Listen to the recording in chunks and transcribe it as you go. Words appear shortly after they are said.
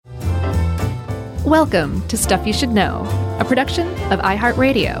Welcome to Stuff You Should Know, a production of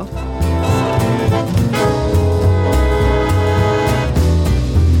iHeartRadio.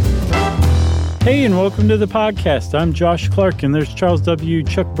 Hey, and welcome to the podcast. I'm Josh Clark, and there's Charles W.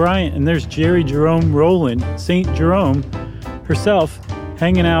 Chuck Bryant, and there's Jerry Jerome Rowland, St. Jerome herself,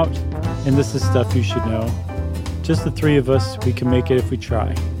 hanging out, and this is Stuff You Should Know. Just the three of us. We can make it if we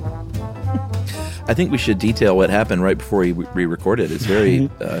try. I think we should detail what happened right before we recorded. It's very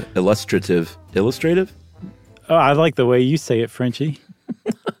illustrative. Illustrative? Oh, I like the way you say it, Frenchie.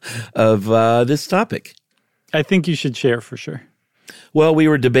 Of this topic. I think you should share for sure. Well, we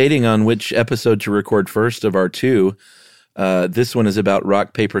were debating on which episode to record first of our two. This one is about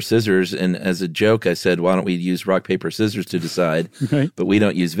rock, paper, scissors. And as a joke, I said, why don't we use rock, paper, scissors to decide? Right. But we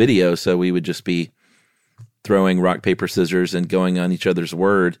don't use video, so we would just be throwing rock, paper, scissors and going on each other's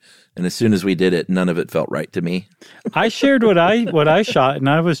word. And as soon as we did it, none of it felt right to me. I shared what I shot, and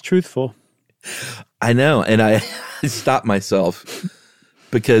I was truthful. I know. And I stopped myself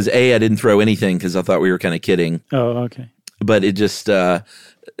because, A, I didn't throw anything because I thought we were kind of kidding. Oh, okay. But it just, and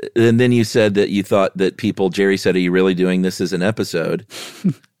then you said that you thought that Jerry said, are you really doing this as an episode?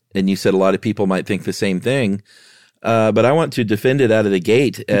 And you said a lot of people might think the same thing. But I want to defend it out of the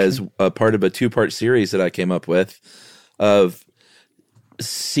gate as a part of a two-part series that I came up with of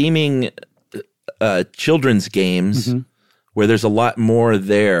seeming children's games where there's a lot more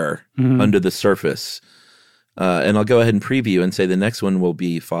there under the surface. And I'll go ahead and preview and say the next one will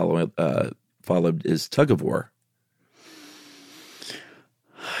be followed is Tug of War.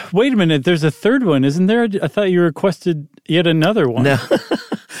 Wait a minute, there's a third one, isn't there? I thought you requested yet another one. No,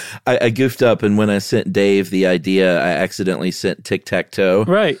 I goofed up, and when I sent Dave the idea, I accidentally sent Tic-Tac-Toe.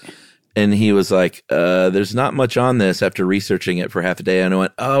 Right. And he was like, there's not much on this after researching it for half a day. And I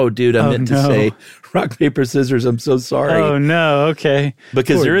went, oh, dude, I meant to say rock, paper, scissors. I'm so sorry. Oh, no. Okay.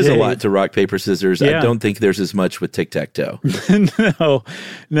 Because Poor there is Dave. a lot to rock, paper, scissors. Yeah. I don't think there's as much with Tic-Tac-Toe.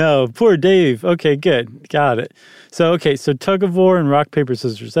 No. Poor Dave. Okay, good. Got it. So Tug of War and rock, paper,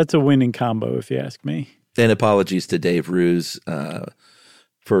 scissors. That's a winning combo, if you ask me. And apologies to Dave Ruse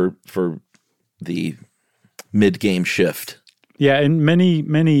for the mid-game shift. Yeah, and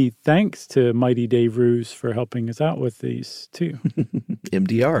many thanks to Mighty Dave Ruse for helping us out with these, too.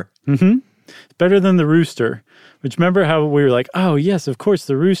 MDR. Mm-hmm. It's better than the rooster, which remember how we were like, oh, yes, of course,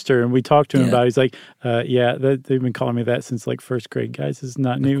 the rooster. And we talked to him about it. He's like, they've been calling me that since like first grade, guys. This is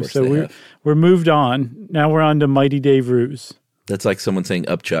not new. So we're moved on. Now we're on to Mighty Dave Ruse. That's like someone saying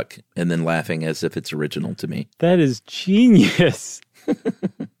Upchuck and then laughing as if it's original to me. That is genius.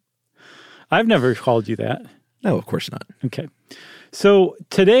 I've never called you that. No, of course not. Okay. So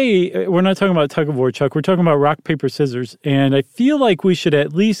today, we're not talking about Tug of War, Chuck. We're talking about rock, paper, scissors. And I feel like we should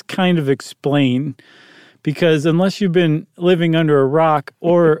at least kind of explain, because unless you've been living under a rock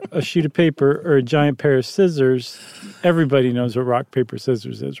or a sheet of paper or a giant pair of scissors, everybody knows what rock, paper,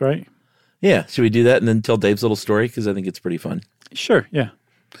 scissors is, right? Yeah. Should we do that and then tell Dave's little story? Because I think it's pretty fun. Sure, yeah.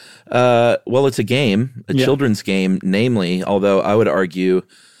 Well, it's a game, a children's game, namely, although I would argue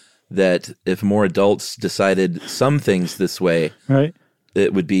that if more adults decided some things this way, right,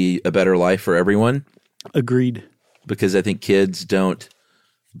 it would be a better life for everyone. Agreed. Because I think kids don't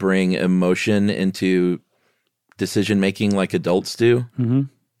bring emotion into decision-making like adults do, and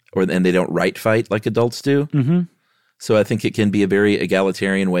they don't right fight like adults do. Mm-hmm. So I think it can be a very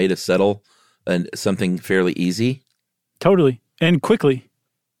egalitarian way to settle something fairly easy. Totally. And quickly.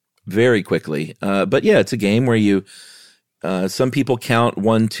 Very quickly. But yeah, it's a game where you... some people count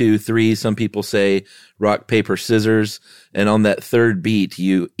 1, 2, 3. Some people say rock, paper, scissors. And on that third beat,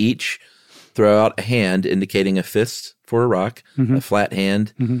 you each throw out a hand indicating a fist for a rock, a flat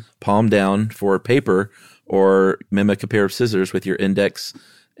hand, palm down for paper, or mimic a pair of scissors with your index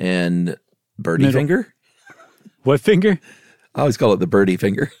and birdie finger. What finger? I always call it the birdie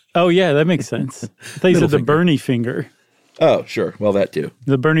finger. Oh, yeah, that makes sense. I thought you said the Bernie finger. Oh, sure. Well, that too.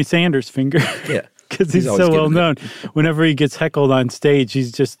 The Bernie Sanders finger. Yeah. Because he's so well known. Whenever he gets heckled on stage,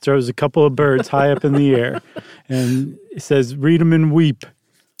 he just throws a couple of birds high up in the air and says, read them and weep.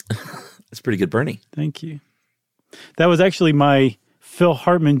 That's pretty good, Bernie. Thank you. That was actually my Phil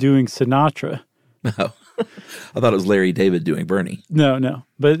Hartman doing Sinatra. Oh, I thought it was Larry David doing Bernie. No,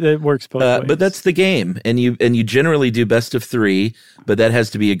 but it works both ways. But that's the game, and you generally do best of 3, but that has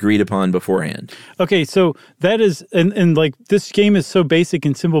to be agreed upon beforehand. Okay, so that is, and like this game is so basic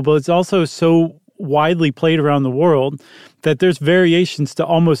and simple, but it's also so widely played around the world that there's variations to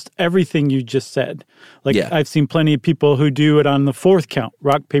almost everything you just said. Like I've seen plenty of people who do it on the 4th count,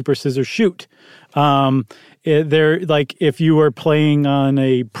 rock, paper, scissors, shoot. They're like if you were playing on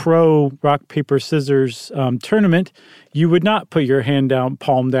a pro rock, paper, scissors tournament, you would not put your hand down,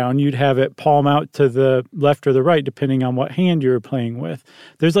 palm down. You'd have it palm out to the left or the right, depending on what hand you were playing with.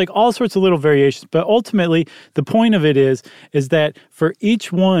 There's like all sorts of little variations, but ultimately the point of it is that for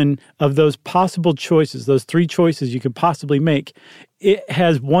each one of those possible choices, those 3 choices you could possibly make, it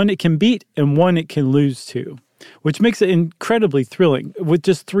has one it can beat and one it can lose to, which makes it incredibly thrilling. With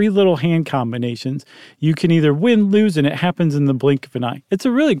just 3 little hand combinations, you can either win, lose, and it happens in the blink of an eye. It's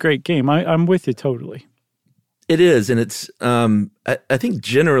a really great game. I'm with you totally. It is, and it's I think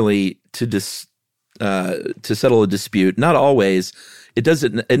generally to settle a dispute, not always.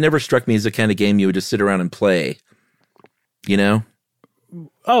 It never struck me as the kind of game you would just sit around and play. You know?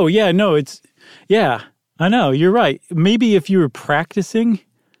 Oh yeah, no, I know, you're right. Maybe if you were practicing,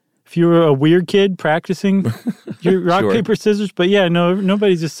 if you were a weird kid practicing your rock, Sure. paper, scissors, but yeah, no,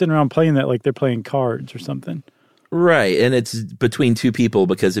 nobody's just sitting around playing that like they're playing cards or something. Right, and it's between 2 people,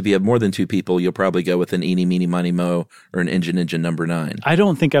 because if you have more than 2 people, you'll probably go with an eeny, meeny, miny, mo, or an engine number 9. I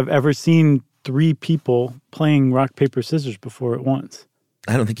don't think I've ever seen 3 people playing rock, paper, scissors before at once.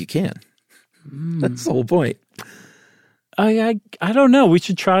 I don't think you can. That's the whole point. I don't know. We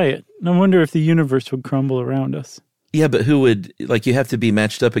should try it. I wonder if the universe would crumble around us. Yeah, but who would, like, you have to be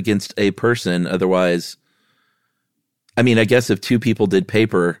matched up against a person, otherwise, I mean, I guess if 2 people did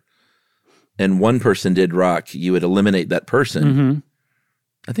paper and 1 person did rock, you would eliminate that person.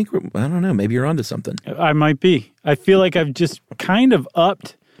 Mm-hmm. I don't know, maybe you're onto something. I might be. I feel like I've just kind of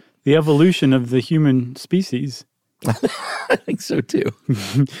upped the evolution of the human species. I think so too.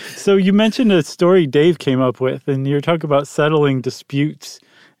 So you mentioned a story Dave came up with, and you're talking about settling disputes.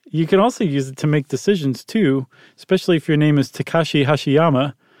 You can also use it to make decisions too, especially if your name is Takashi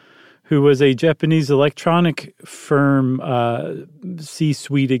Hashiyama, who was a Japanese electronic firm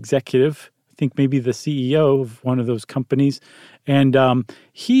C-suite executive. I think maybe the CEO of one of those companies. And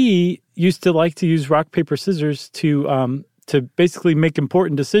he used to like to use rock, paper, scissors to basically make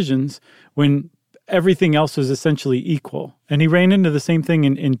important decisions when everything else was essentially equal. And he ran into the same thing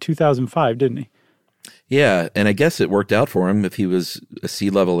in 2005, didn't he? Yeah, and I guess it worked out for him if he was a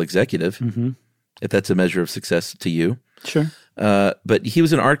C-level executive, if that's a measure of success to you. Sure. But he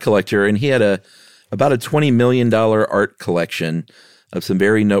was an art collector, and he had about a $20 million art collection of some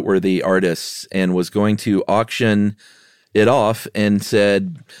very noteworthy artists, and was going to auction it off and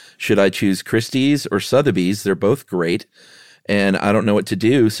said, should I choose Christie's or Sotheby's? They're both great, and I don't know what to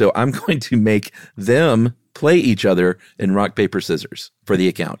do, so I'm going to make them play each other in rock, paper, scissors for the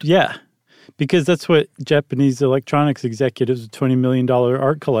account. Yeah, because that's what Japanese electronics executives with $20 million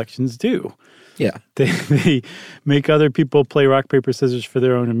art collections do. Yeah. They make other people play rock, paper, scissors for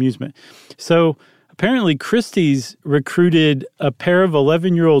their own amusement. So apparently Christie's recruited a pair of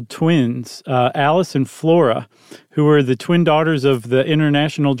 11-year-old twins, Alice and Flora, who were the twin daughters of the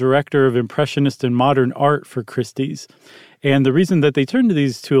international director of Impressionist and Modern Art for Christie's. And the reason that they turned to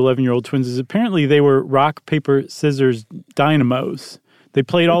these 2 11-year-old twins is apparently they were rock, paper, scissors dynamos. They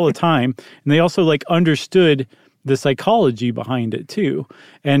played all the time, and they also understood the psychology behind it too.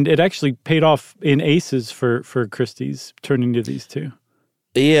 And it actually paid off in aces for Christie's turning to these 2.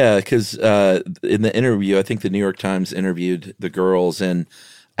 Yeah, because in the interview, I think the New York Times interviewed the girls, and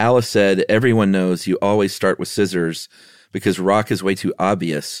Alice said, everyone knows you always start with scissors because rock is way too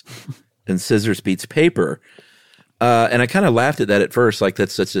obvious, and scissors beats paper. And I kind of laughed at that at first, like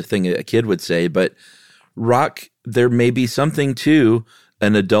that's such a thing a kid would say, but rock, there may be something to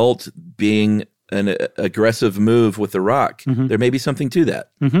an adult being an aggressive move with the rock. Mm-hmm. There may be something to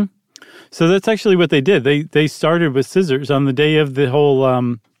that. Mm-hmm. So that's actually what they did. They started with scissors on the day of the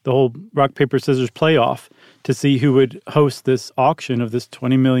whole rock, paper, scissors playoff to see who would host this auction of this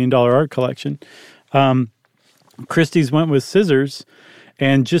 $20 million art collection. Christie's went with scissors,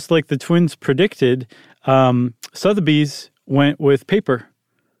 and just like the twins predicted, Sotheby's went with paper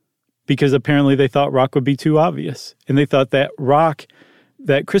because apparently they thought rock would be too obvious. And they thought that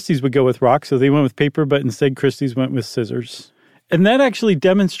Christie's would go with rock, so they went with paper, but instead Christie's went with scissors. And that actually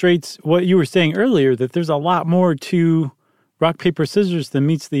demonstrates what you were saying earlier, that there's a lot more to rock, paper, scissors than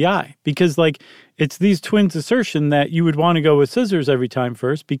meets the eye. Because, it's these twins' assertion that you would want to go with scissors every time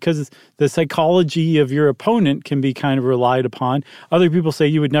first because the psychology of your opponent can be kind of relied upon. Other people say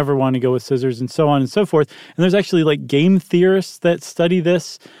you would never want to go with scissors, and so on and so forth. And there's actually, game theorists that study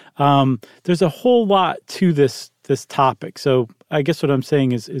this. There's a whole lot to this topic. So I guess what I'm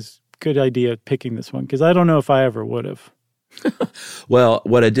saying is good idea picking this one, because I don't know if I ever would have. Well,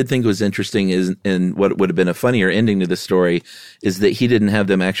 what I did think was interesting is, and what would have been a funnier ending to the story, is that he didn't have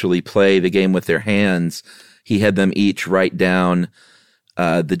them actually play the game with their hands. He had them each write down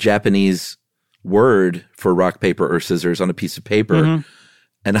the Japanese word for rock, paper, or scissors on a piece of paper.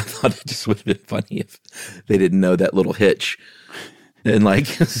 And I thought it just would have been funny if they didn't know that little hitch. And like,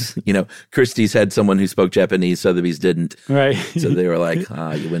 Christie's had someone who spoke Japanese, Sotheby's didn't. Right. So they were like,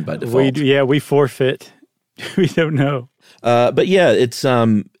 you win by default. We forfeit. We don't know. But yeah, it's,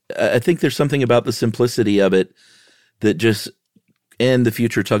 I think there's something about the simplicity of it that just, in the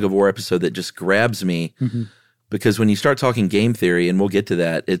future Tug of War episode, that just grabs me. Because when you start talking game theory, and we'll get to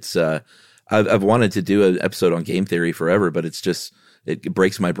that, it's, I've wanted to do an episode on game theory forever, but it's just, it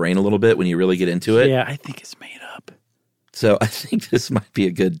breaks my brain a little bit when you really get into it. Yeah, I think it's made up. So I think this might be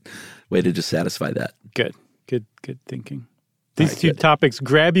a good way to just satisfy that. Good thinking. These two topics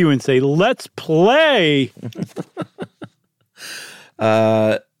grab you and say, let's play.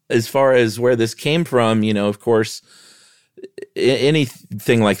 As far as where this came from, of course,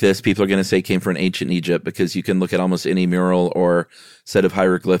 anything like this, people are going to say came from ancient Egypt, because you can look at almost any mural or set of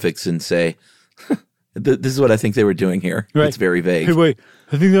hieroglyphics and say, this is what I think they were doing here. Right. It's very vague. Hey, wait,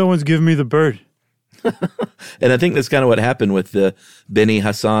 I think that one's giving me the bird. And I think that's kind of what happened with the Beni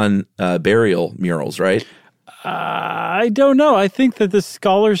Hassan burial murals, right? I don't know. I think that the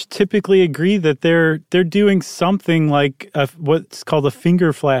scholars typically agree that they're doing something like what's called a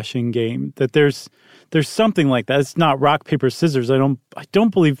finger flashing game. That there's something like that. It's not rock, paper, scissors. I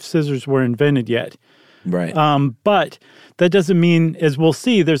don't believe scissors were invented yet. Right. But that doesn't mean, as we'll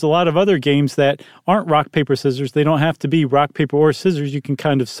see, there's a lot of other games that aren't rock, paper, scissors. They don't have to be rock, paper, or scissors. You can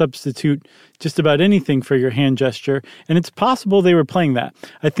kind of substitute just about anything for your hand gesture. And it's possible they were playing that.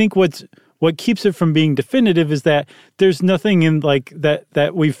 I think what keeps it from being definitive is that there's nothing in like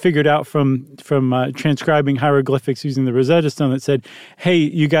that we've figured out from transcribing hieroglyphics using the Rosetta Stone that said, hey,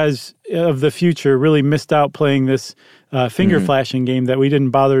 you guys of the future really missed out playing this finger flashing game that we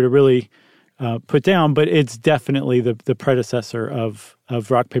didn't bother to really put down, but it's definitely the predecessor of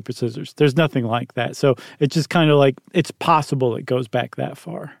rock, paper, scissors. There's nothing like that. So it's just kind of like, it's possible it goes back that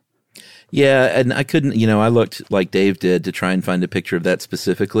far. Yeah, and I couldn't, I looked like Dave did to try and find a picture of that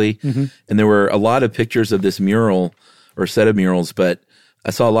specifically. And there were a lot of pictures of this mural or set of murals, but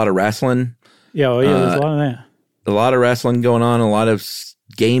I saw a lot of wrestling. Yeah, there's a lot of that. A lot of wrestling going on, a lot of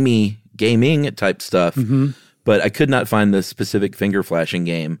gaming type stuff, but I could not find the specific finger flashing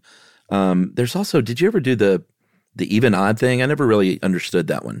game. There's also, did you ever do the even odd thing? I never really understood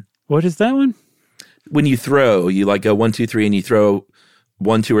that one. What is that one? When you throw, you like go 1, 2, 3, and you throw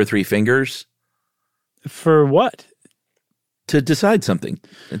 1, 2, or 3 fingers. For what? To decide something.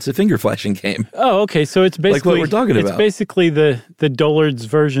 It's a finger flashing game. Oh, okay. So it's basically like what we're talking about. It's basically the Dollard's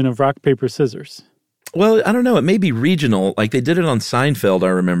version of rock, paper, scissors. Well, I don't know. It may be regional. Like they did it on Seinfeld, I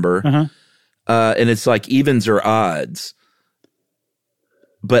remember. And it's like evens or odds.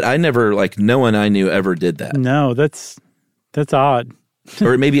 But I never, no one I knew ever did that. No, that's odd.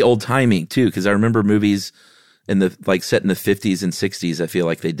 Or it may be old timing too, because I remember movies in the set in the 50s and 60s. I feel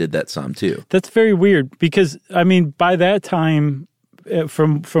like they did that some too. That's very weird because I mean, by that time,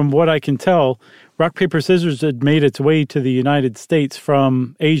 from what I can tell, rock, paper, scissors had made its way to the United States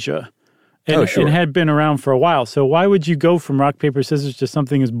from Asia. And, sure. and had been around for a while. So why would you go from rock, paper, scissors to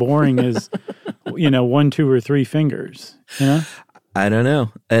something as boring as, 1, 2, or 3 fingers? I don't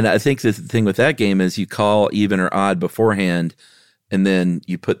know. And I think the thing with that game is you call even or odd beforehand, and then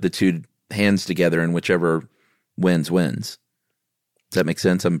you put the two hands together, and whichever wins. Does that make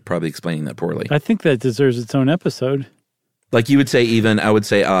sense? I'm probably explaining that poorly. I think that deserves its own episode. Like you would say even, I would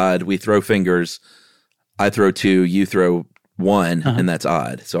say odd. We throw fingers. I throw 2, you throw 1, and that's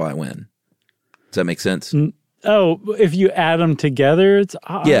odd, so I win. Does that make sense? Oh, if you add them together, it's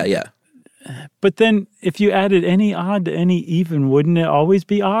odd. Yeah. But then if you added any odd to any even, wouldn't it always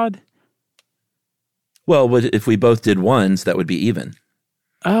be odd? Well, if we both did ones, that would be even.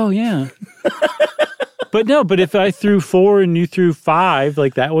 Oh, yeah. But if I threw 4 and you threw 5,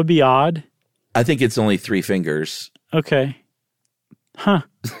 that would be odd. I think it's only 3 fingers. Okay. Huh.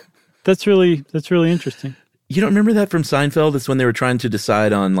 That's really interesting. You don't remember that from Seinfeld? It's when they were trying to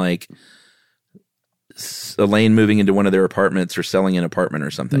decide on Elaine moving into one of their apartments or selling an apartment or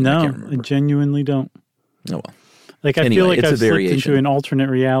something. No, I can't remember. I genuinely don't. Oh, well. I feel like I've slipped into an alternate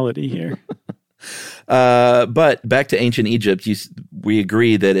reality here. But back to ancient Egypt, we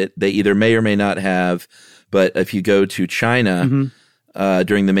agree that they either may or may not have, but if you go to China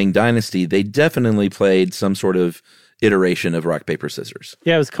during the Ming Dynasty, they definitely played some sort of iteration of rock, paper, scissors.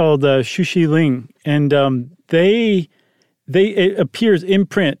 Yeah, it was called Shushi Ling, and it appears in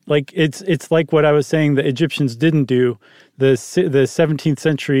print. It's like what I was saying the Egyptians didn't do. The 17th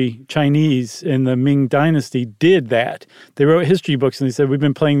century Chinese in the Ming Dynasty did that. They wrote history books and they said, we've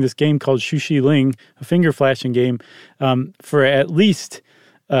been playing this game called Shushi Ling, a finger flashing game, for at least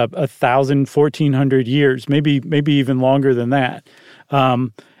 1,000, 1,400 years, maybe even longer than that.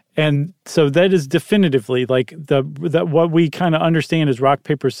 And so that is definitively like what we kind of understand as rock,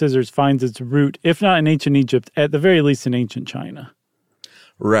 paper, scissors finds its root, if not in ancient Egypt, at the very least in ancient China.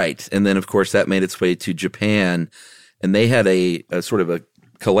 Right. And then, of course, that made its way to Japan. And they had a sort of a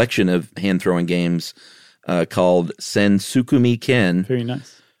collection of hand-throwing games called Sensukumi Ken. Very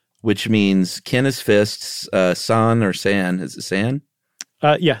nice. Which means ken is fists, san or san. Is it san?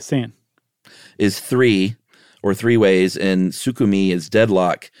 Yeah, san. Is three or three ways, and sukumi is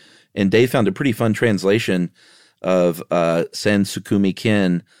deadlock. And Dave found a pretty fun translation of Sensukumi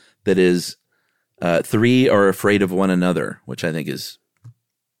Ken that is three are afraid of one another, which I think is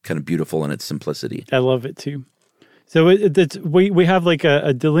kind of beautiful in its simplicity. I love it too. So we have like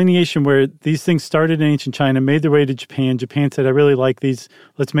a delineation where these things started in ancient China, made their way to Japan. Japan said, I really like these.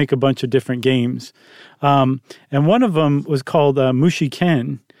 Let's make a bunch of different games. And one of them was called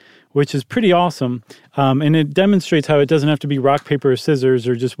Mushiken, which is pretty awesome. And it demonstrates how it doesn't have to be rock, paper, or scissors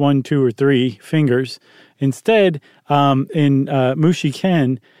or just 1, 2, or 3 fingers. Instead, in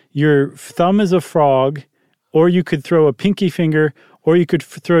Mushiken, your thumb is a frog, or you could throw a pinky finger, or you could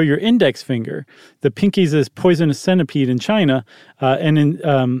throw your index finger. The pinky's is poisonous centipede in China,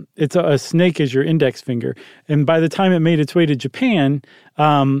 and it's a snake as your index finger. And by the time it made its way to Japan,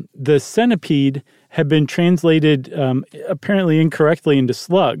 the centipede had been translated apparently incorrectly into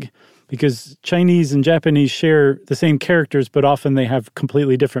slug, because Chinese and Japanese share the same characters, but often they have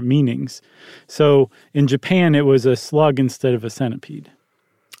completely different meanings. So in Japan, it was a slug instead of a centipede.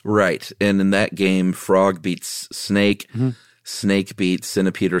 Right. And in that game, frog beats snake. Mm-hmm. Snake beats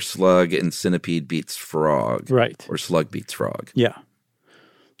centipede or slug, and centipede beats frog. Right. Or slug beats frog. Yeah.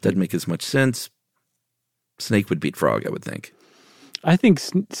 Doesn't make as much sense. Snake would beat frog, I would think. I think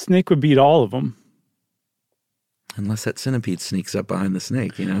snake would beat all of them. Unless that centipede sneaks up behind the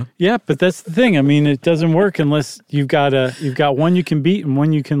snake, you know? Yeah, but that's the thing. I mean, it doesn't work unless you've got one you can beat and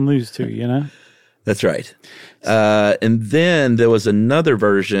one you can lose to, you know? That's right. And then there was another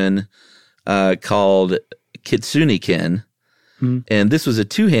version called Kitsune Ken. And this was a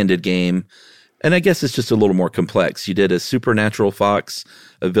two-handed game, and I guess it's just a little more complex. You did a supernatural fox,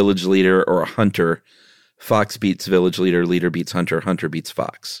 a village leader, or a hunter. Fox beats village leader, leader beats hunter, hunter beats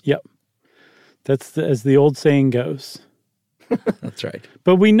fox. Yep. That's as the old saying goes. That's right.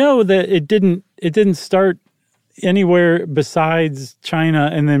 But we know that it didn't start anywhere besides China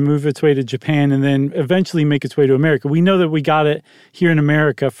and then move its way to Japan and then eventually make its way to America. We know that we got it here in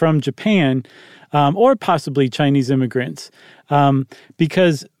America from Japan, or possibly Chinese immigrants,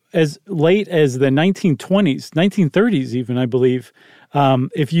 because as late as the 1920s, 1930s even, I believe,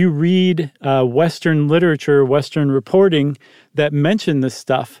 if you read Western literature, Western reporting that mention this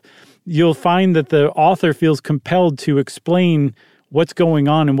stuff, you'll find that the author feels compelled to explain what's going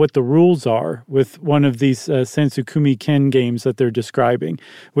on and what the rules are with one of these Sensukumi Ken games that they're describing,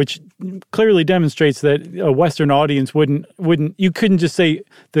 which clearly demonstrates that a Western audience wouldn't. You couldn't just say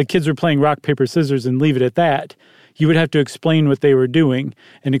the kids were playing rock, paper, scissors and leave it at that. You would have to explain what they were doing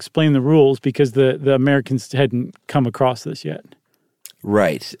and explain the rules, because the Americans hadn't come across this yet.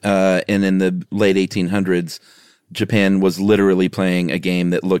 Right. And in the late 1800s, Japan was literally playing a game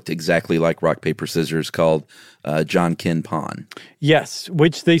that looked exactly like rock, paper, scissors called John Ken Pon. Yes,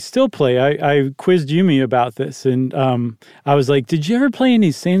 which they still play. I quizzed Yumi about this, and I was like, did you ever play any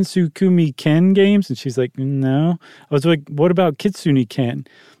Sensukumi Ken games? And she's like, no. I was like, what about Kitsune Ken?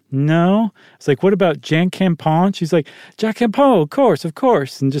 No. It's like, what about Janken Pon? She's like, Janken Pon, of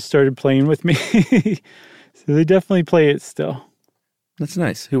course, and just started playing with me. So they definitely play it still. That's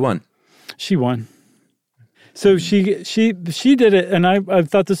nice. Who won? She won. So she did it, and I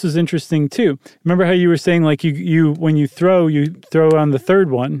thought this was interesting too. Remember how you were saying, like, you when you throw on the third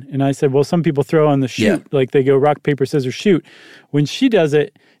one, and I said, well, some people throw on the shoot, like they go rock, paper, scissors, shoot. When she does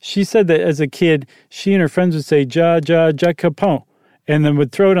it, she said that as a kid, she and her friends would say ja kapon, and then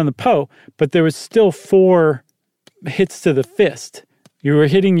would throw it on the po, but there was still 4 hits to the fist. You were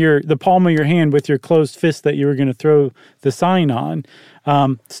hitting the palm of your hand with your closed fist that you were going to throw the sign on,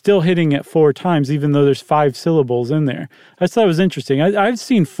 still hitting it 4 times, even though there's 5 syllables in there. I thought it was interesting. I've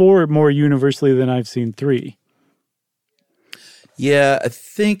seen 4 more universally than I've seen 3. Yeah, I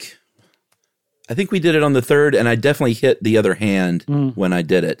think we did it on the third, and I definitely hit the other hand when I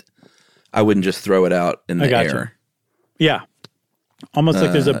did it. I wouldn't just throw it out in the air. Yeah. Almost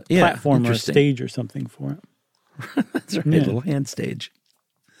like there's a platform or a stage or something for it. That's right, a little hand stage.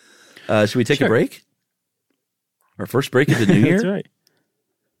 Should we take a break? Our first break of the new year? That's right.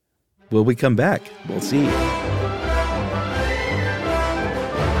 Will we come back? We'll see.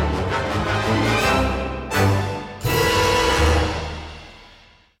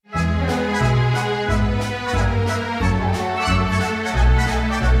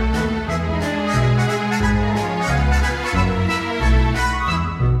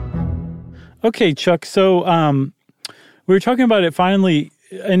 Okay, Chuck. So we were talking about it finally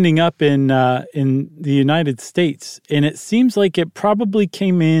ending up in the United States, and it seems like it probably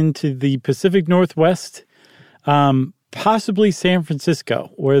came into the Pacific Northwest, possibly San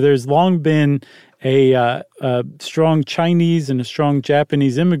Francisco, where there's long been a strong Chinese and a strong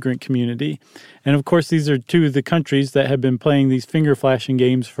Japanese immigrant community. And of course, these are two of the countries that have been playing these finger flashing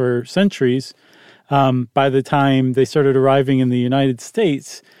games for centuries by the time they started arriving in the United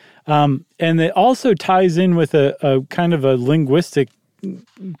States. And it also ties in with a kind of a linguistic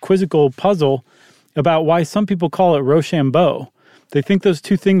quizzical puzzle about why some people call it Rochambeau. They think those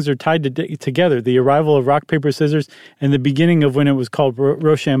two things are tied together, the arrival of rock, paper, scissors and the beginning of when it was called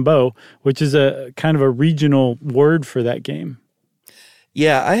Rochambeau, which is a kind of a regional word for that game.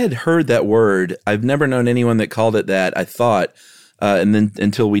 Yeah, I had heard that word. I've never known anyone that called it that, I thought. And then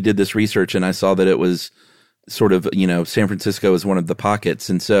until we did this research and I saw that it was sort of, San Francisco is one of the pockets.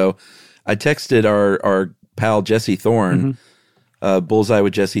 And so I texted our pal Jesse Thorne, Bullseye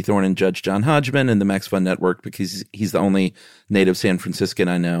with Jesse Thorne and Judge John Hodgman and the Max Fun Network, because he's the only native San Franciscan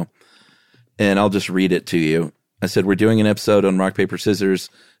I know. And I'll just read it to you. I said, we're doing an episode on rock, paper, scissors.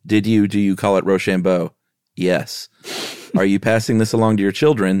 Do you call it Rochambeau? Yes. Are you passing this along to your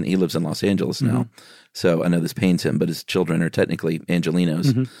children? He lives in Los Angeles now. So I know this pains him, but his children are technically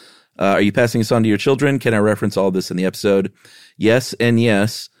Angelinos. Are you passing this on to your children? Can I reference all this in the episode? Yes and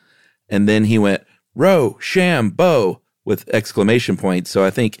yes. And then he went, Rochambeau, with exclamation points. So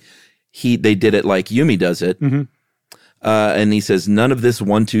I think they did it like Yumi does it. And he says, none of this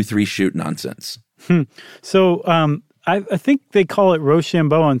 1, 2, 3 shoot nonsense. So I think they call it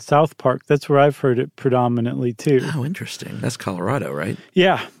Rochambeau on South Park. That's where I've heard it predominantly too. Oh, interesting. That's Colorado, right?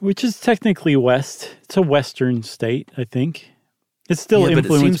 Yeah, which is technically west. It's a western state, I think. It's still influenced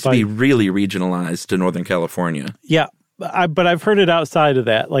but it seems by... to be really regionalized to Northern California. Yeah, but I've heard it outside of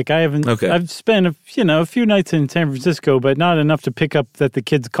that. Like I haven't... Okay. I've spent a few nights in San Francisco, but not enough to pick up that the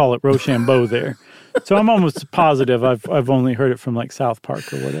kids call it Rochambeau there. So I'm almost positive I've only heard it from like South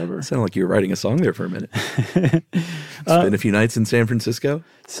Park or whatever. It sounded like you were writing a song there for a minute. Spent a few nights in San Francisco.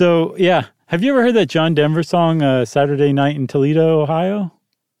 So yeah, have you ever heard that John Denver song, Saturday Night in Toledo, Ohio?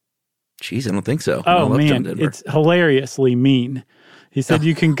 Jeez, I don't think so. Oh man, it's hilariously mean. He said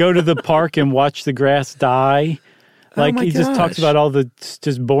you can go to the park and watch the grass die. Like he just talks about all the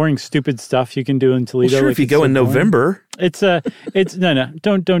just boring, stupid stuff you can do in Toledo. Well, sure, like if you go in November. It's no,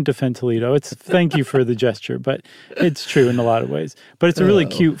 don't defend Toledo. It's thank you for the gesture, but it's true in a lot of ways. But it's a really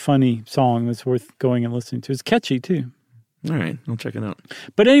cute, funny song that's worth going and listening to. It's catchy too. All right, I'll check it out.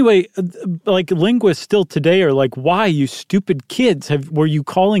 But anyway, like linguists still today are like, why, you stupid kids, were you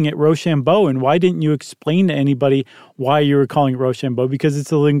calling it Rochambeau? And why didn't you explain to anybody why you were calling it Rochambeau? Because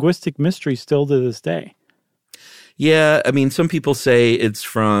it's a linguistic mystery still to this day. Yeah, I mean, some people say it's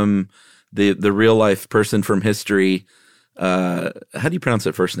from the real life person from history. How do you pronounce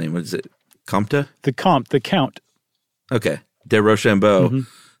that first name? What is it? Comte? The Count. Okay, de Rochambeau,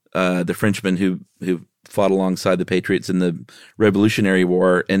 the Frenchman who fought alongside the Patriots in the Revolutionary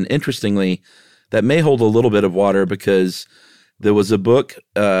War. And interestingly, that may hold a little bit of water because there was a book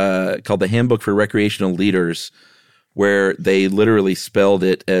called The Handbook for Recreational Leaders where they literally spelled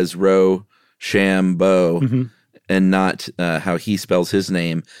it as Rochambeau and not how he spells his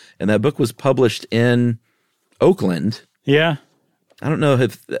name. And that book was published in Oakland. Yeah. I don't know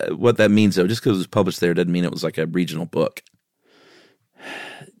what that means, though. Just because it was published there doesn't mean it was like a regional book.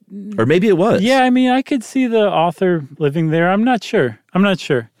 Or maybe it was. Yeah, I mean, I could see the author living there. I'm not sure.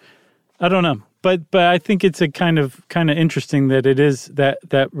 I don't know. But I think it's a kind of interesting that it is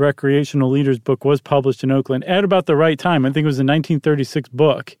that Recreational Leaders book was published in Oakland at about the right time. I think it was a 1936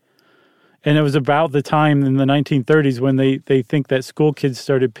 book. And it was about the time in the 1930s when they think that school kids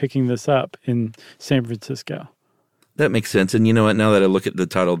started picking this up in San Francisco. That makes sense. And you know what? Now that I look at the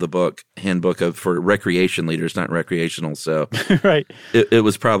title of the book, Handbook for Recreation Leaders, not recreational. So right. It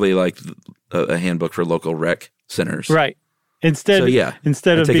was probably like a handbook for local rec centers. Right. Instead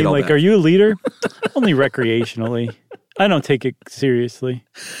of being like, back. Are you a leader? Only recreationally. I don't take it seriously.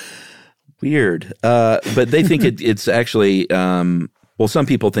 Weird. But they think it's actually, some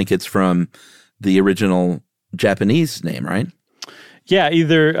people think it's from the original Japanese name, right? Yeah,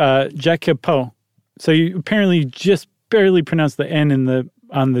 either Jakepo. So you apparently just barely pronounce the N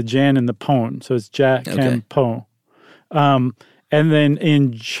on the Jan and the Pon. So it's Jakepo. And then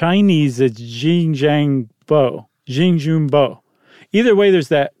in Chinese, it's Jingjiangbo. Jingjiangbo. Either way, there's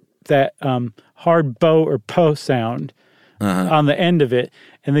that hard bo or po sound. on the end of it.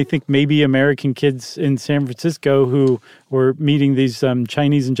 And they think maybe American kids in San Francisco who were meeting these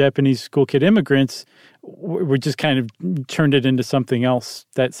Chinese and Japanese school kid immigrants were just kind of turned it into something else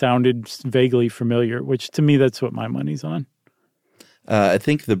that sounded vaguely familiar, which to me, that's what my money's on. I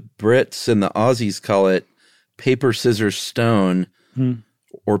think the Brits and the Aussies call it paper, scissors, stone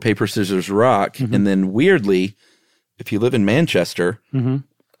or paper, scissors, rock. And then weirdly, if you live in Manchester,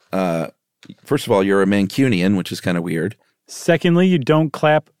 first of all, you're a Mancunian, which is kind of weird. Secondly, you don't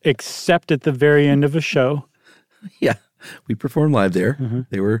clap except at the very end of a show. Yeah, we performed live there.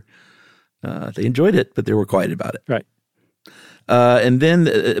 They were, they enjoyed it, but they were quiet about it. Right. And then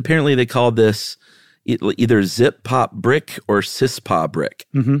apparently they called this either Zip Pop Brick or Sis Pa Brick,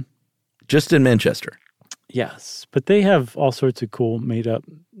 just in Manchester. Yes, but they have all sorts of cool made-up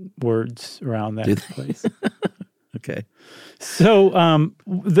words around that place. Okay. So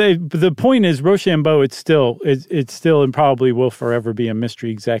the point is Rochambeau, it's still and probably will forever be a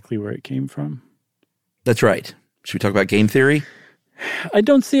mystery exactly where it came from. That's right. Should we talk about game theory? I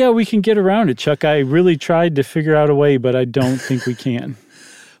don't see how we can get around it, Chuck. I really tried to figure out a way, but I don't think we can.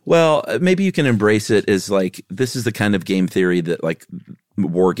 Well, maybe you can embrace it as like, this is the kind of game theory that like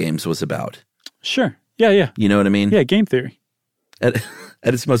War Games was about. Sure. Yeah. You know what I mean? Yeah, game theory. At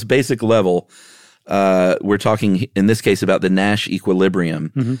its most basic level, we're talking in this case about the Nash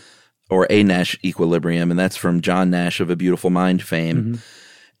equilibrium or a Nash equilibrium, and that's from John Nash of A Beautiful Mind fame.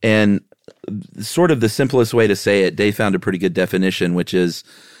 And sort of the simplest way to say it, Dave found a pretty good definition, which is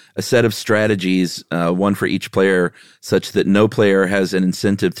a set of strategies, one for each player, such that no player has an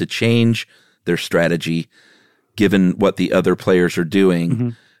incentive to change their strategy given what the other players are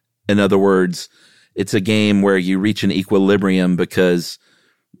doing. In other words, it's a game where you reach an equilibrium because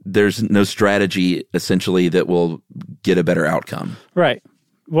there's no strategy essentially that will get a better outcome. Right.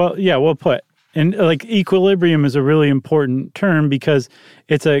 Well, yeah, well put. And like equilibrium is a really important term because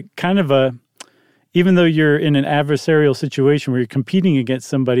it's a kind of a, even though you're in an adversarial situation where you're competing against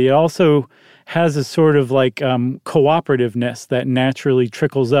somebody, it also has a sort of like cooperativeness that naturally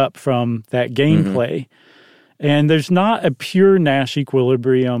trickles up from that gameplay. And there's not a pure Nash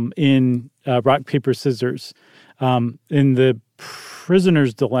equilibrium in rock, paper, scissors. In the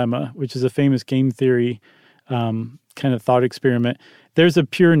Prisoner's Dilemma, which is a famous game theory kind of thought experiment, there's a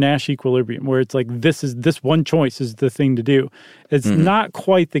pure Nash equilibrium where it's like this one choice is the thing to do. It's not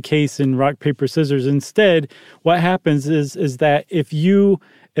quite the case in rock, paper, scissors. Instead, what happens is that if you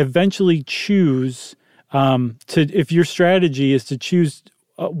eventually choose if your strategy is to choose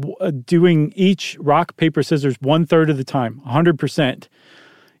doing each rock, paper, scissors 1/3 of the time, 100%,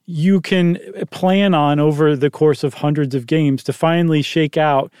 you can plan on over the course of hundreds of games to finally shake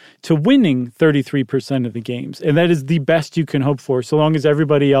out to winning 33% of the games. And that is the best you can hope for, so long as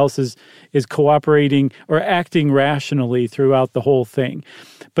everybody else is cooperating or acting rationally throughout the whole thing.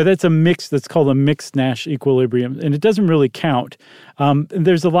 But that's called a mixed Nash equilibrium, and it doesn't really count.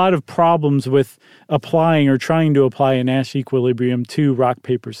 There's a lot of problems with applying or trying to apply a Nash equilibrium to rock,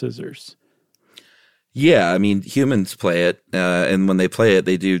 paper, scissors. Yeah, I mean, humans play it, and when they play it,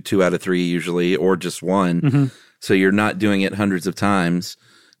 they do 2 out of 3 usually, or just 1. So you're not doing it hundreds of times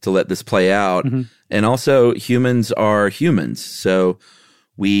to let this play out. And also, humans are humans. So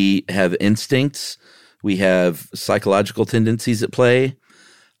we have instincts. We have psychological tendencies at play.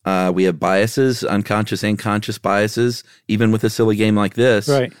 We have biases, unconscious and conscious biases, even with a silly game like this.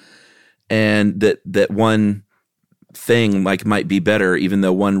 Right. And that one thing like might be better, even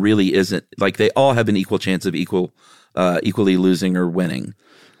though one really isn't. Like they all have an equal chance of equally losing or winning.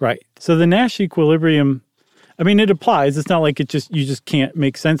 Right. So the Nash equilibrium, I mean, it applies. It's not like you just can't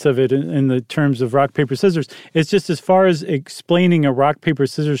make sense of it in the terms of rock, paper, scissors. It's just as far as explaining a rock, paper,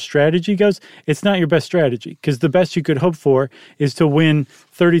 scissors strategy goes, it's not your best strategy because the best you could hope for is to win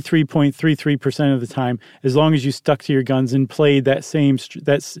 33.33% of the time as long as you stuck to your guns and played that's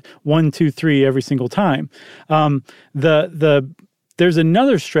 1, 2, 3 every single time. There's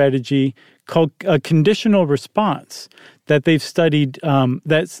another strategy called a conditional response that they've studied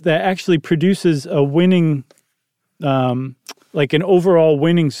that actually produces a winning like an overall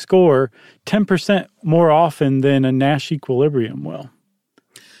winning score 10% more often than a Nash equilibrium will.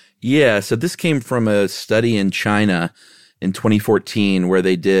 Yeah, so this came from a study in China in 2014 where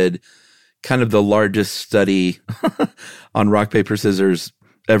they did kind of the largest study on rock, paper, scissors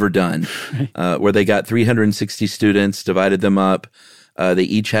ever done, where they got 360 students, divided them up. They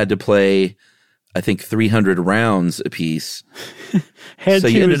each had to play, I think, 300 rounds apiece. Had so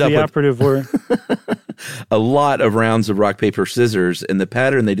to is the operative word. A lot of rounds of rock, paper, scissors. And the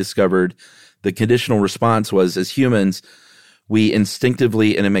pattern they discovered, the conditional response was, as humans, we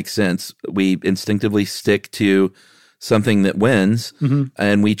instinctively, and it makes sense, we instinctively stick to something that wins,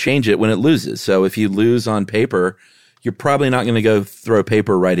 and we change it when it loses. So if you lose on paper, you're probably not going to go throw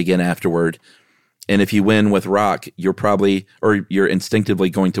paper right again afterward. And if you win with rock, you're instinctively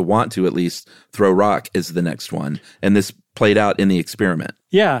going to want to at least throw rock as the next one. And this played out in the experiment.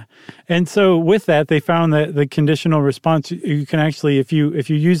 Yeah. And so with that, they found that the conditional response, you can actually, if you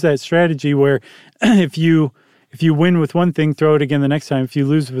use that strategy where if you win with one thing, throw it again the next time. If you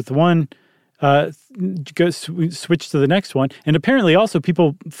lose with one, switch to the next one. And apparently also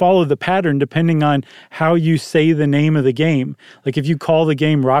people follow the pattern depending on how you say the name of the game. Like if you call the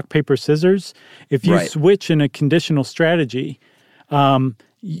game rock, paper, scissors, if you switch in a conditional strategy,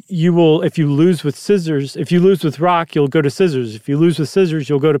 you will, if you lose with scissors, if you lose with rock, you'll go to scissors. If you lose with scissors,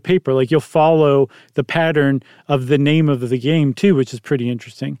 you'll go to paper. Like you'll follow the pattern of the name of the game too, which is pretty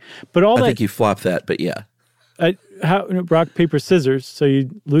interesting. But I think you flop that, but yeah. Rock, paper, scissors. So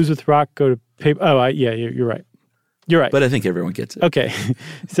you lose with rock, go to paper. Oh, you're right. You're right. But I think everyone gets it. Okay.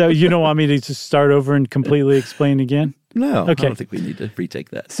 So you don't want me to just start over and completely explain again? No, okay. I don't think we need to retake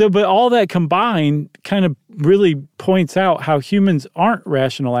that. So, but all that combined kind of really points out how humans aren't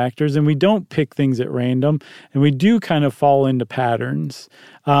rational actors and we don't pick things at random and we do kind of fall into patterns.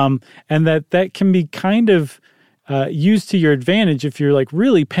 And that can be kind of used to your advantage if you're like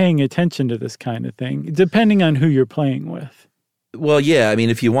really paying attention to this kind of thing, depending on who you're playing with. Well, yeah. I mean,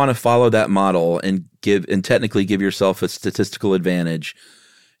 if you want to follow that model and technically give yourself a statistical advantage,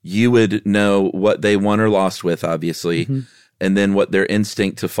 you would know what they won or lost with, obviously, and then what their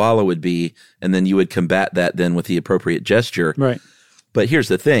instinct to follow would be, and then you would combat that then with the appropriate gesture. Right. But here's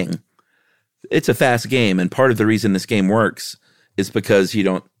the thing. It's a fast game, and part of the reason this game works is because you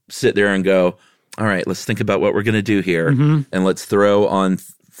don't sit there and go, all right, let's think about what we're going to do here, and let's throw on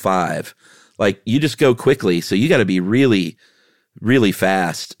 5. Like, you just go quickly, so you got to be really, really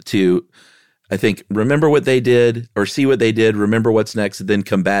fast to, I think, remember what they did or see what they did, remember what's next, then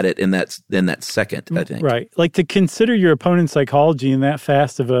combat it in that second, I think. Right. Like to consider your opponent's psychology in that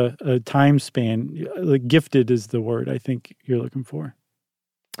fast of a time span, like gifted is the word I think you're looking for.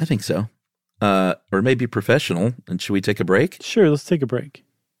 I think so. Or maybe professional. And should we take a break? Sure, let's take a break.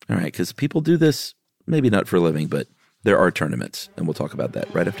 All right, because people do this, maybe not for a living, but there are tournaments, and we'll talk about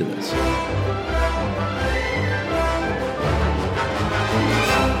that right after this.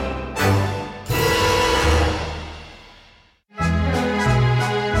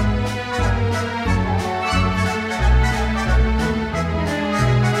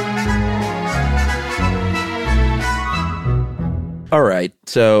 All right,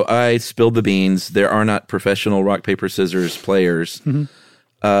 so I spilled the beans. There are not professional rock, paper, scissors players.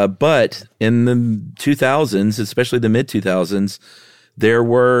 But in the 2000s, especially the mid-2000s, there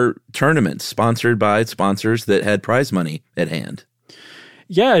were tournaments sponsored by sponsors that had prize money at hand.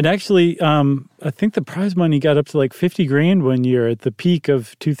 Yeah, and actually, I think the prize money got up to like $50,000 one year at the peak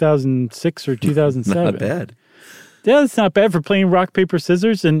of 2006 or 2007. Not bad. Yeah, it's not bad for playing rock, paper,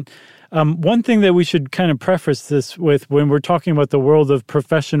 scissors. And one thing that we should kind of preface this with when we're talking about the world of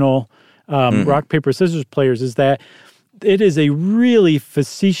professional rock, paper, scissors players is that it is a really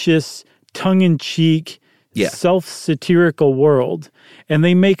facetious, tongue-in-cheek, self-satirical world. And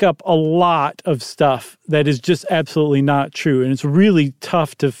they make up a lot of stuff that is just absolutely not true. And it's really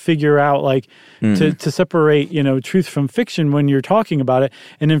tough to figure out, like, to separate, truth from fiction when you're talking about it.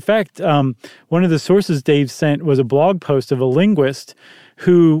 And in fact, one of the sources Dave sent was a blog post of a linguist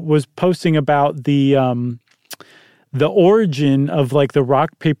who was posting about the origin of, like, the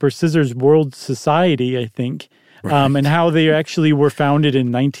rock, paper, scissors world society, I think. Right. And how they actually were founded in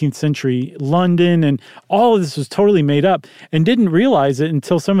 19th century London, and all of this was totally made up, and didn't realize it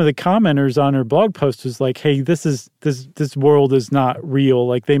until some of the commenters on her blog post was like, "Hey, this world is not real.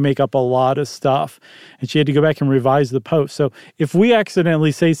 Like they make up a lot of stuff," and she had to go back and revise the post. So if we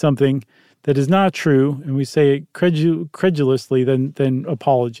accidentally say something that is not true and we say it credulously, then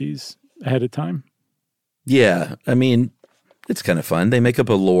apologies ahead of time. Yeah, I mean, it's kind of fun. They make up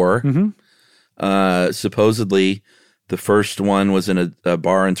a lore. Supposedly, the first one was in a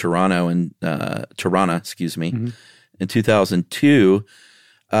bar in Tirana, in 2002.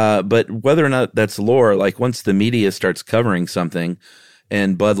 But whether or not that's lore, like once the media starts covering something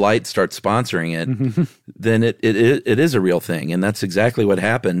and Bud Light starts sponsoring it, then it is a real thing. And that's exactly what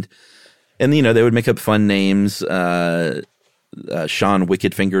happened. And, they would make up fun names. Sean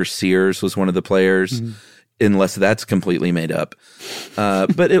Wickedfinger Sears was one of the players. Unless that's completely made up.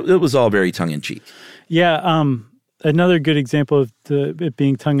 But it was all very tongue-in-cheek. Yeah. Another good example of it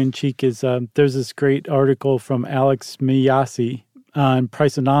being tongue-in-cheek is there's this great article from Alex Miyasi on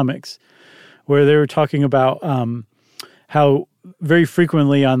Priceonomics where they were talking about how very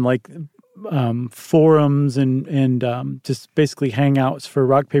frequently on like forums and just basically hangouts for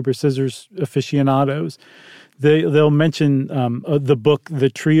rock, paper, scissors aficionados. They'll mention the book The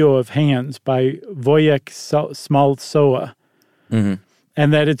Trio of Hands by Wojciech Smalcowa. Mm-hmm.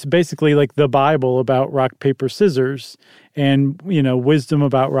 And that it's basically like the Bible about rock, paper, scissors and, wisdom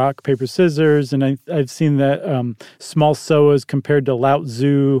about rock, paper, scissors. And I've seen that Smalcowa is compared to Lao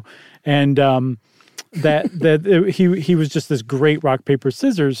Tzu and he was just this great rock, paper,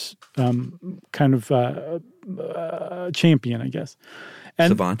 scissors kind of champion, I guess.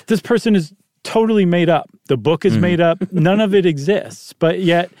 And savant. This person is totally made up. The book is made up. None of it exists, but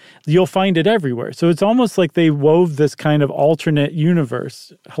yet you'll find it everywhere. So it's almost like they wove this kind of alternate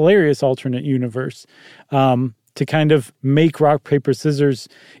universe, hilarious alternate universe, to kind of make rock, paper, scissors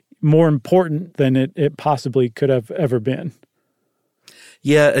more important than it possibly could have ever been.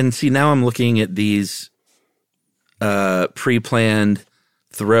 Yeah, and see, now I'm looking at these pre-planned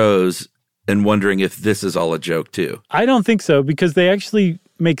throws and wondering if this is all a joke too. I don't think so, because they actually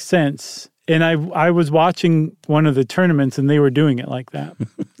make sense. And I was watching one of the tournaments, and they were doing it like that.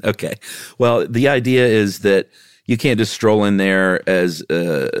 Okay. Well, the idea is that you can't just stroll in there as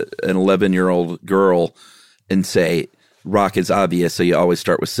an 11-year-old girl and say, rock is obvious, so you always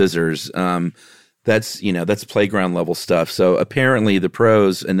start with scissors. That's playground level stuff. So apparently the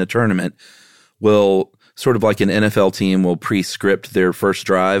pros in the tournament will, sort of like an NFL team, will pre-script their first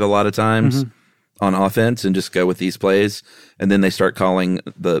drive a lot of times. Mm-hmm. On offense and just go with these plays, and then they start calling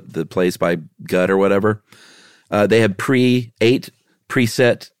the plays by gut or whatever. They have eight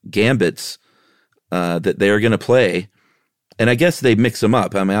preset gambits that they are going to play, and I guess they mix them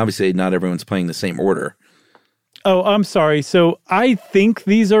up. I mean, obviously, not everyone's playing the same order. Oh, I'm sorry. So I think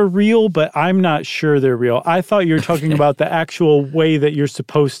these are real, but I'm not sure they're real. I thought you were talking about the actual way that you're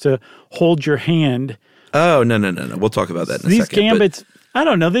supposed to hold your hand. Oh, no. We'll talk about that in a second. These gambits, I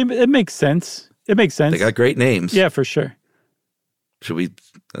don't know. It makes sense. It makes sense. They got great names. Yeah, for sure. Should we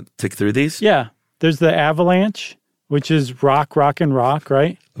tick through these? Yeah. There's the Avalanche, which is rock, and rock,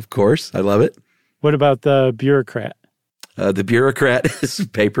 right? Of course. I love it. What about the Bureaucrat? The Bureaucrat is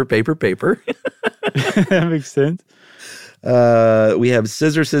paper. That makes sense. We have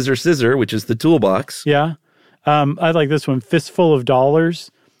Scissor, which is the toolbox. Yeah. I like this one. Fistful of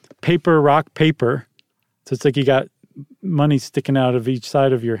Dollars. Paper, rock, paper. So it's like you got money sticking out of each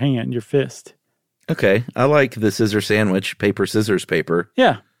side of your hand, your fist. Okay, I like the scissor sandwich, paper, scissors, paper.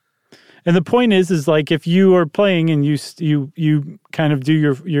 Yeah, and the point is like if you are playing and you kind of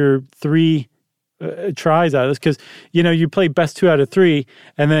do your three tries out of this, because you play best 2 out of 3,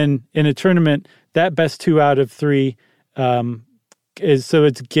 and then in a tournament that best 2 out of 3 is so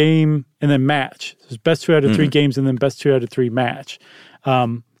it's game and then match. So it's best 2 out of 3 games and then best 2 out of 3 match.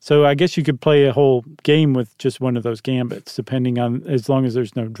 So I guess you could play a whole game with just one of those gambits, depending on as long as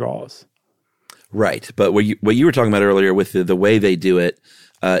there's no draws. Right, but what you were talking about earlier with the way they do it,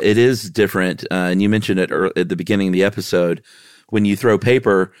 it is different. And you mentioned it at the beginning of the episode. When you throw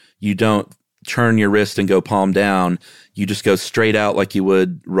paper, you don't turn your wrist and go palm down. You just go straight out like you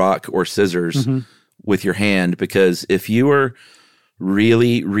would rock or scissors with your hand. Because if you were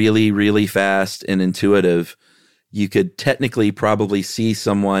really, really, really fast and intuitive, you could technically probably see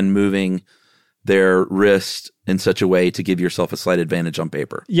someone moving their wrist in such a way to give yourself a slight advantage on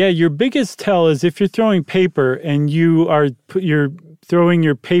paper. Yeah, your biggest tell is if you're throwing paper and you're throwing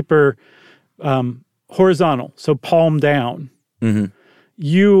your paper horizontal, so palm down. Mm-hmm.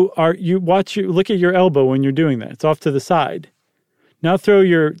 Look at your elbow when you're doing that. It's off to the side. Now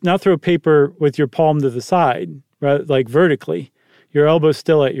throw paper with your palm to the side, right, like vertically. Your elbow's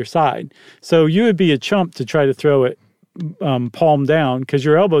still at your side. So you would be a chump to try to throw it palm down because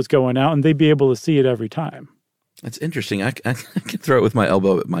your elbow's going out and they'd be able to see it every time. That's interesting. I can throw it with my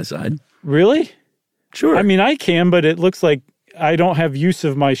elbow at my side. Really? Sure. I mean, I can, but it looks like I don't have use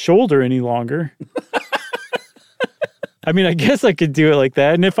of my shoulder any longer. I mean, I guess I could do it like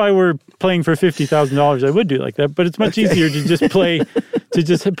that. And if I were playing for $50,000, I would do it like that. But it's much easier to just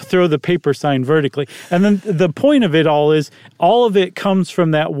throw the paper sign vertically. And then the point of it all is all of it comes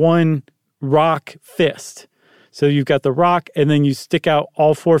from that one rock fist. So you've got the rock, and then you stick out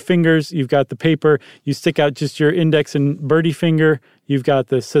all 4 fingers. You've got the paper. You stick out just your index and birdie finger. You've got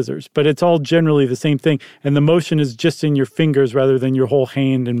the scissors. But it's all generally the same thing. And the motion is just in your fingers rather than your whole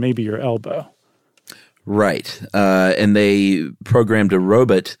hand and maybe your elbow. Right. And they programmed a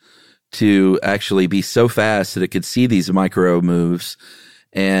robot to actually be so fast that it could see these micro moves.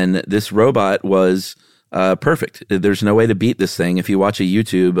 And this robot was perfect. There's no way to beat this thing. If you watch a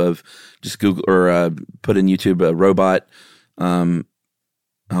YouTube of just Google or put in YouTube a robot, I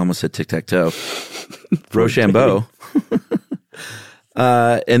almost said tic-tac-toe, Rochambeau.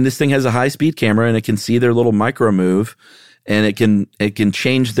 And this thing has a high-speed camera, and it can see their little micro move, and it can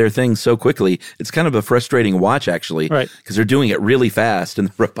change their thing so quickly. It's kind of a frustrating watch, actually, right? Because they're doing it really fast, and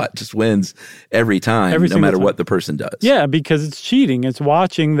the robot just wins every time, no matter what the person does. Yeah, because it's cheating. It's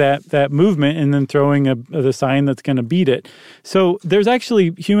watching that movement and then throwing the sign that's going to beat it. So there's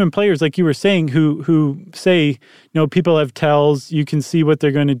actually human players, like you were saying, who say, people have tells. You can see what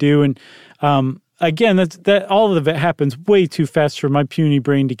they're going to do, and again, that all of it happens way too fast for my puny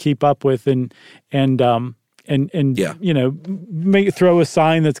brain to keep up with, and throw a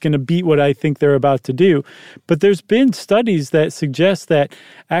sign that's going to beat what I think they're about to do. But there's been studies that suggest that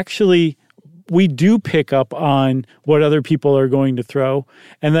actually we do pick up on what other people are going to throw,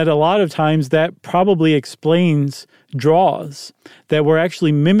 and that a lot of times that probably explains draws, that we're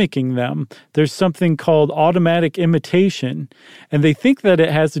actually mimicking them. There's something called automatic imitation, and they think that it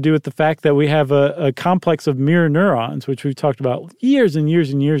has to do with the fact that we have a complex of mirror neurons, which we've talked about years and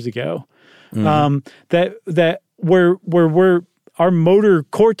years and years ago. That where our motor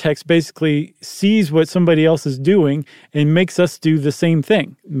cortex basically sees what somebody else is doing and makes us do the same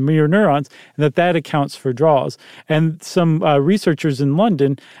thing, mirror neurons, and that accounts for draws. And some researchers in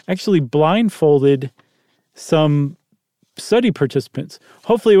London actually blindfolded some study participants.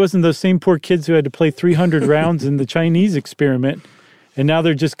 Hopefully it wasn't those same poor kids who had to play 300 rounds in the Chinese experiment, and now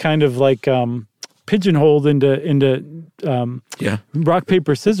they're just kind of like pigeonholed into rock,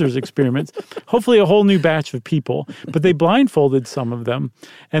 paper, scissors experiments. Hopefully a whole new batch of people. But they blindfolded some of them.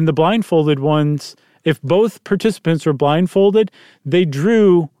 And the blindfolded ones, if both participants were blindfolded, they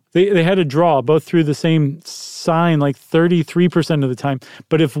had a draw, both through the same sign like 33% of the time.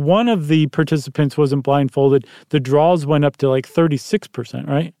 But if one of the participants wasn't blindfolded, the draws went up to like 36%,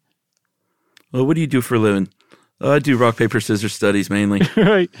 right? Well, what do you do for a living? I do rock, paper, scissors studies mainly.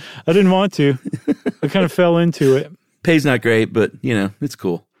 Right. I didn't want to. I kind of fell into it. Pay's not great, but, it's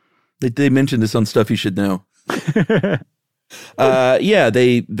cool. They mentioned this on Stuff You Should Know.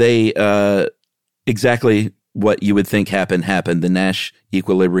 They exactly what you would think happened. The Nash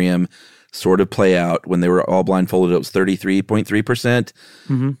equilibrium sort of play out. When they were all blindfolded, it was 33.3%.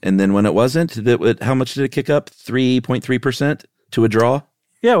 Mm-hmm. And then when it wasn't, how much did it kick up? 3.3% to a draw?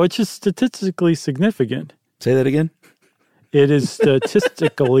 Yeah, which is statistically significant. Say that again? It is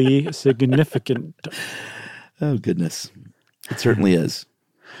statistically significant. Oh, goodness. It certainly is.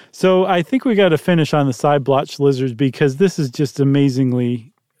 So I think we got to finish on the side blotch lizards because this is just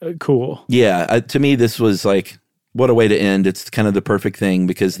amazingly cool. Yeah, to me, this was like, what a way to end. It's kind of the perfect thing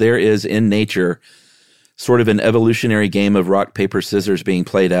because there is in nature sort of an evolutionary game of rock, paper, scissors being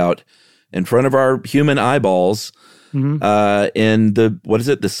played out in front of our human eyeballs in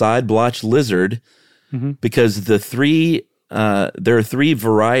the side blotch lizard. Mm-hmm. Because there are three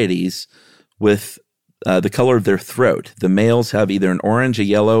varieties with the color of their throat. The males have either an orange, a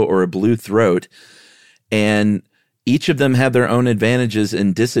yellow, or a blue throat, and each of them have their own advantages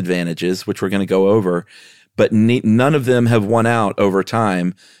and disadvantages, which we're going to go over, but none of them have won out over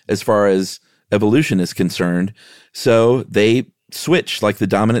time as far as evolution is concerned. So they switch, like the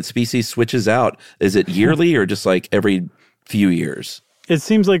dominant species switches out. Is it yearly or just like every few years? It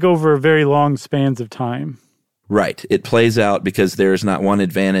seems like over very long spans of time. Right. It plays out because there's not one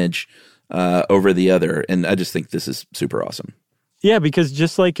advantage over the other. And I just think this is super awesome. Yeah, because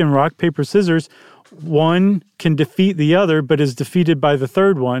just like in rock, paper, scissors, one can defeat the other, but is defeated by the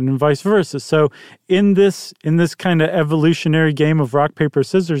third one and vice versa. So in this kind of evolutionary game of rock, paper,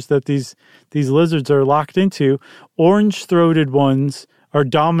 scissors that these lizards are locked into, orange-throated ones are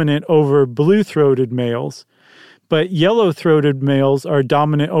dominant over blue-throated males. But yellow-throated males are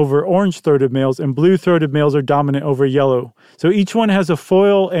dominant over orange-throated males, and blue-throated males are dominant over yellow. So each one has a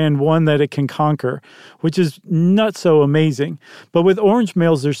foil and one that it can conquer, which is not so amazing. But with orange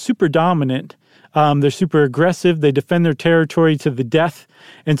males, they're super dominant. They're super aggressive. They defend their territory to the death.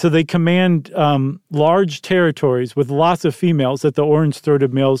 And so they command large territories with lots of females that the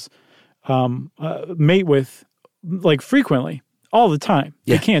orange-throated males mate with, like frequently, all the time.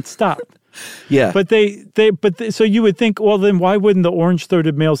 Yeah. They can't stop. Yeah. So you would think, well, then why wouldn't the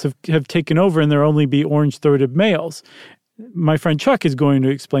orange-throated males have taken over and there only be orange-throated males? My friend Chuck is going to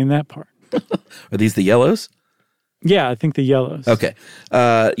explain that part. Are these the yellows? Yeah, I think the yellows. Okay.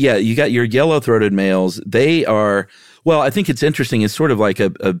 You got your yellow-throated males. They are, well, I think it's interesting. It's sort of like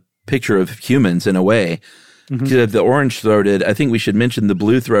a picture of humans in a way. Mm-hmm. You have the orange-throated. I think we should mention the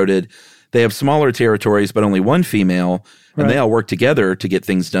blue-throated. They have smaller territories, but only one female, and they all work together to get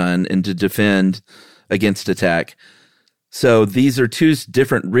things done and to defend against attack. So these are two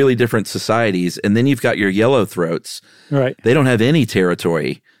really different societies. And then you've got your yellow throats. Right. They don't have any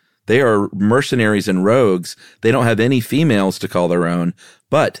territory. They are mercenaries and rogues. They don't have any females to call their own,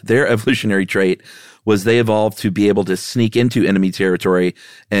 but their evolutionary trait was they evolved to be able to sneak into enemy territory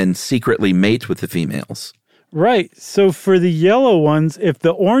and secretly mate with the females. Right. So for the yellow ones, if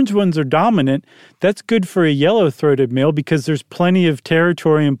the orange ones are dominant, that's good for a yellow-throated male because there's plenty of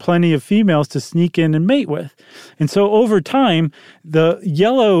territory and plenty of females to sneak in and mate with. And so over time, the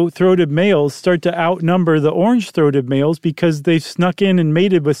yellow-throated males start to outnumber the orange-throated males because they've snuck in and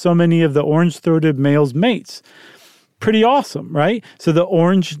mated with so many of the orange-throated males' mates. Pretty awesome, right? So the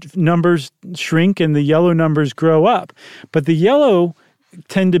orange numbers shrink and the yellow numbers grow up. But the yellow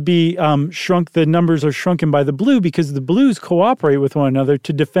tend to be shrunk. The numbers are shrunken by the blue because the blues cooperate with one another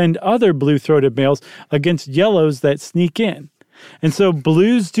to defend other blue-throated males against yellows that sneak in. And so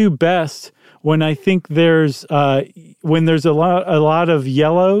blues do best when I think there's a lot of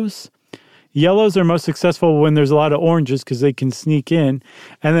yellows. Yellows are most successful when there's a lot of oranges because they can sneak in.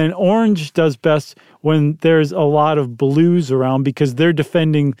 And then orange does best when there's a lot of blues around because they're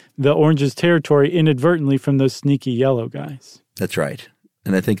defending the orange's territory inadvertently from those sneaky yellow guys. That's right.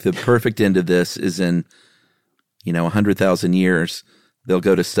 And I think the perfect end of this is in, 100,000 years, they'll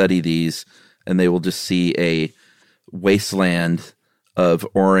go to study these and they will just see a wasteland of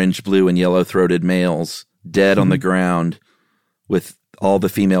orange, blue, and yellow-throated males dead on the ground with all the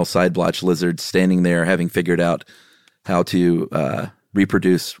female side-blotch lizards standing there having figured out how to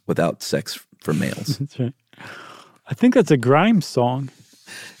reproduce without sex from males. That's right. I think that's a Grimes song.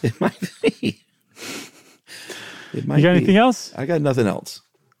 It might be. You got anything else? I got nothing else.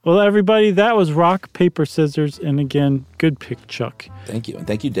 Well, everybody, that was Rock, Paper, Scissors. And again, good pick, Chuck. Thank you. And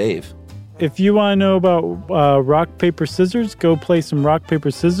thank you, Dave. If you want to know about Rock, Paper, Scissors, go play some Rock,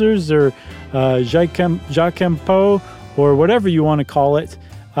 Paper, Scissors or Jacques-Campo or whatever you want to call it.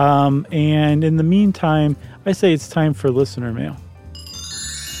 And in the meantime, I say it's time for listener mail.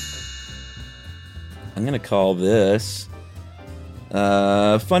 I'm going to call this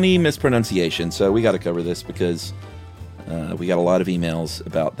funny mispronunciation. So we got to cover this because we got a lot of emails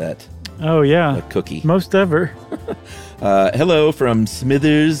about that. Oh, yeah. Cookie. Most ever. Hello from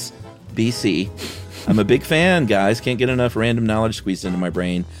Smithers, BC. I'm a big fan, guys. Can't get enough random knowledge squeezed into my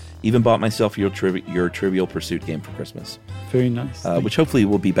brain. Even bought myself your Trivial Pursuit game for Christmas. Very nice. Which hopefully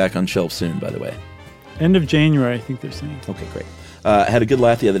will be back on shelves soon, by the way. End of January, I think they're saying. Okay, great. I had a good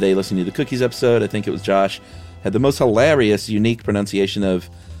laugh the other day listening to the Cookies episode. I think it was Josh. Had the most hilarious, unique pronunciation of,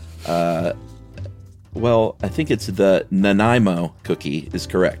 I think it's the Nanaimo cookie is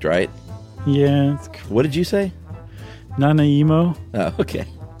correct, right? Yeah. What did you say? Nanaimo. Oh, okay.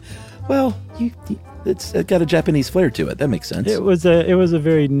 Well, it's got a Japanese flair to it. That makes sense. It was a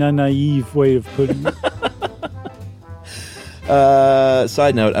very naive way of putting it.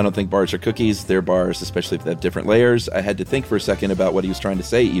 Side note, I don't think bars are cookies. They're bars, especially if they have different layers. I had to think for a second about what he was trying to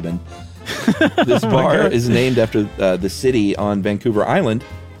say, even. This bar is named after the city on Vancouver Island.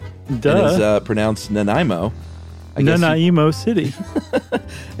 Duh. And is pronounced Nanaimo. Nanaimo City.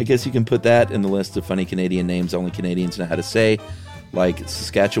 I guess you can put that in the list of funny Canadian names only Canadians know how to say, like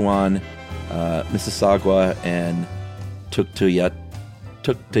Saskatchewan, Mississauga, and Tuktoyaktuk.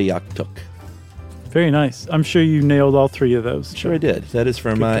 Very nice. I'm sure you nailed all three of those. Sure I did. That is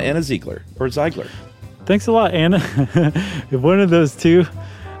from Anna Ziegler, or Ziegler. Thanks a lot, Anna. One of those two.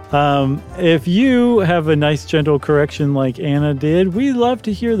 If you have a nice, gentle correction like Anna did, we love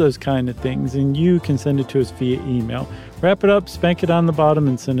to hear those kind of things, and you can send it to us via email. Wrap it up, spank it on the bottom,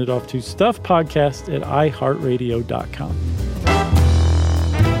 and send it off to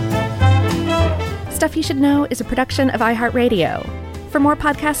stuffpodcast@iheartradio.com. Stuff You Should Know is a production of iHeartRadio. For more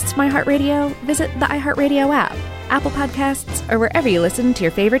podcasts from iHeartRadio, visit the iHeartRadio app, Apple Podcasts, or wherever you listen to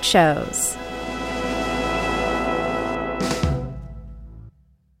your favorite shows.